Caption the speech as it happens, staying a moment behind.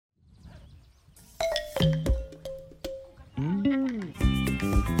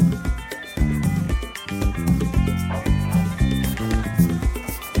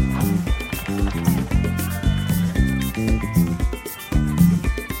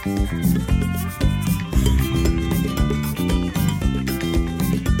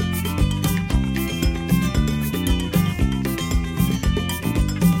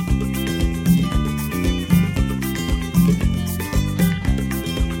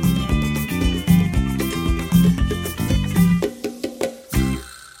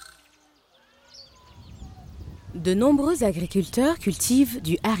De nombreux agriculteurs cultivent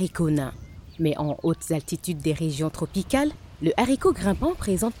du haricot nain. Mais en hautes altitudes des régions tropicales, le haricot grimpant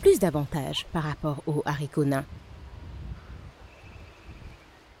présente plus d'avantages par rapport au haricot nain.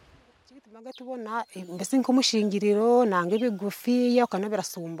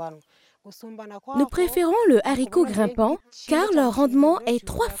 Nous préférons le haricot grimpant car leur rendement est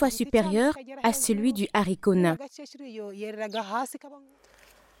 3 fois supérieur à celui du haricot nain.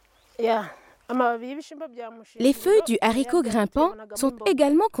 Les feuilles du haricot grimpant sont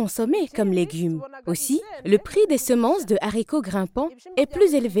également consommées comme légumes. Aussi, le prix des semences de haricots grimpants est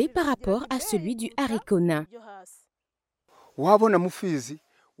plus élevé par rapport à celui du haricot nain.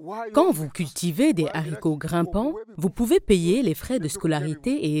 Quand vous cultivez des haricots grimpants, vous pouvez payer les frais de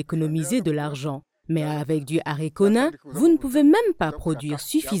scolarité et économiser de l'argent. Mais avec du haricot nain, vous ne pouvez même pas produire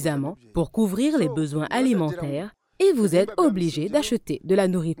suffisamment pour couvrir les besoins alimentaires et vous êtes obligé d'acheter de la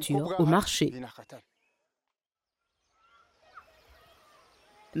nourriture au marché.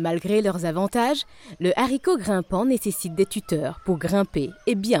 Malgré leurs avantages, le haricot grimpant nécessite des tuteurs pour grimper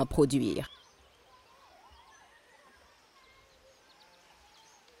et bien produire.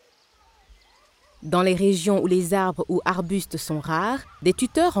 Dans les régions où les arbres ou arbustes sont rares, des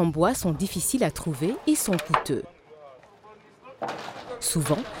tuteurs en bois sont difficiles à trouver et sont coûteux.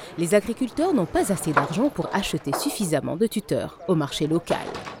 Souvent, les agriculteurs n'ont pas assez d'argent pour acheter suffisamment de tuteurs au marché local.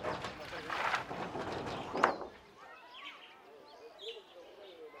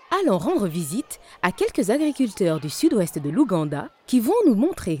 Allons rendre visite à quelques agriculteurs du sud-ouest de l'Ouganda qui vont nous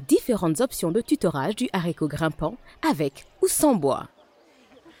montrer différentes options de tutorage du haricot grimpant avec ou sans bois.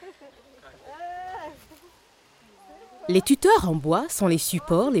 Les tuteurs en bois sont les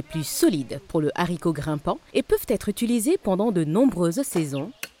supports les plus solides pour le haricot grimpant et peuvent être utilisés pendant de nombreuses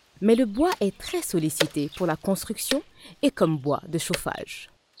saisons, mais le bois est très sollicité pour la construction et comme bois de chauffage.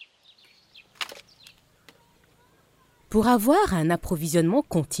 Pour avoir un approvisionnement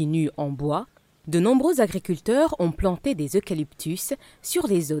continu en bois, de nombreux agriculteurs ont planté des eucalyptus sur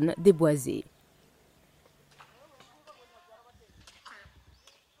les zones déboisées.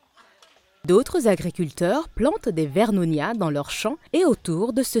 D'autres agriculteurs plantent des vernonias dans leurs champs et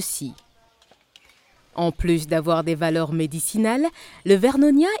autour de ceux-ci. En plus d'avoir des valeurs médicinales, le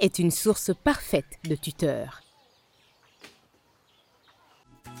vernonia est une source parfaite de tuteurs.